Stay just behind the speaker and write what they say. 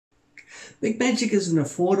Big Magic is an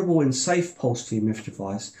affordable and safe pulse PEMF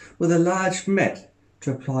device with a large mat to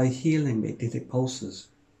apply healing magnetic pulses.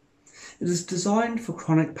 It is designed for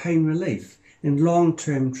chronic pain relief and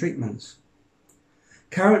long-term treatments.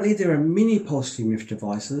 Currently there are many pulse PEMF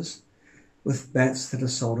devices with mats that are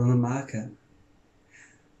sold on the market.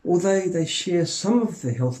 Although they share some of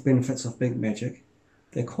the health benefits of Big Magic,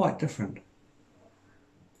 they're quite different.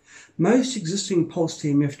 Most existing pulse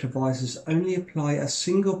PEMF devices only apply a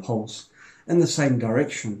single pulse in the same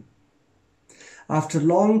direction. After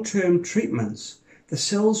long-term treatments, the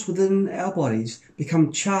cells within our bodies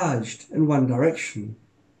become charged in one direction.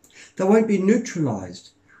 They won't be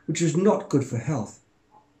neutralized, which is not good for health.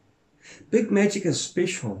 Big Magic is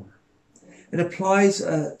special. It applies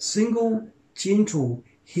a single, gentle,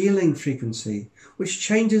 healing frequency which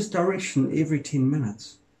changes direction every 10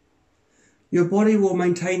 minutes. Your body will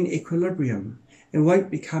maintain equilibrium and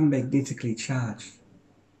won't become magnetically charged.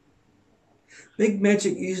 Big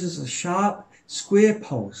Magic uses a sharp, square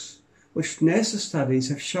pulse, which NASA studies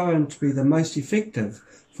have shown to be the most effective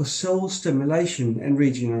for cell stimulation and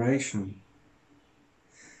regeneration.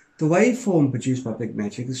 The waveform produced by Big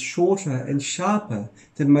Magic is shorter and sharper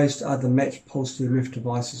than most other matched pulse PEMF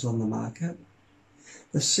devices on the market.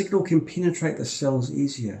 The signal can penetrate the cells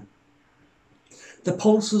easier. The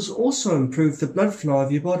pulses also improve the blood flow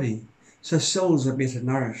of your body, so cells are better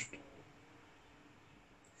nourished.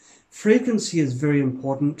 Frequency is very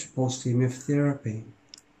important to pulse PEMF therapy.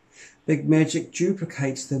 Big Magic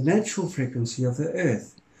duplicates the natural frequency of the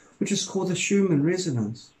Earth, which is called the Schumann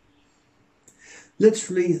resonance.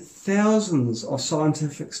 Literally thousands of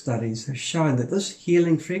scientific studies have shown that this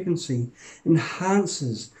healing frequency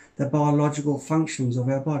enhances the biological functions of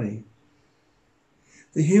our body.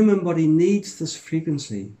 The human body needs this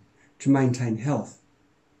frequency to maintain health.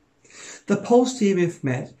 The pulse PEMF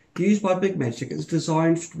mat used by Big Magic is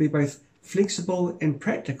designed to be both flexible and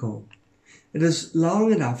practical. It is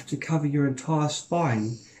long enough to cover your entire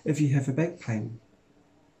spine if you have a back pain.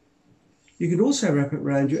 You can also wrap it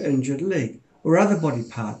around your injured leg or other body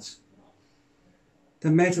parts.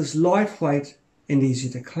 The mat is lightweight and easy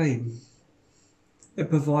to clean. It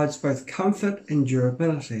provides both comfort and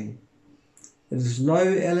durability. It is low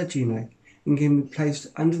allergenic and can be placed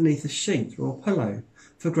underneath a sheet or a pillow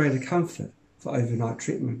for greater comfort for overnight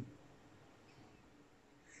treatment.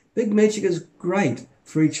 Big Magic is great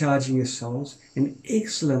for recharging your cells and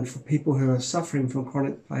excellent for people who are suffering from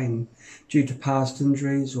chronic pain due to past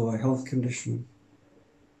injuries or a health condition.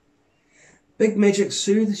 Big Magic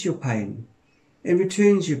soothes your pain and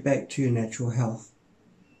returns you back to your natural health.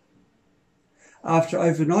 After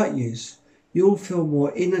overnight use, you'll feel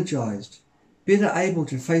more energized, better able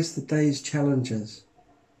to face the day's challenges.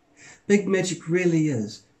 Big Magic really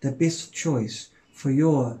is the best choice for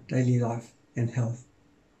your daily life and health.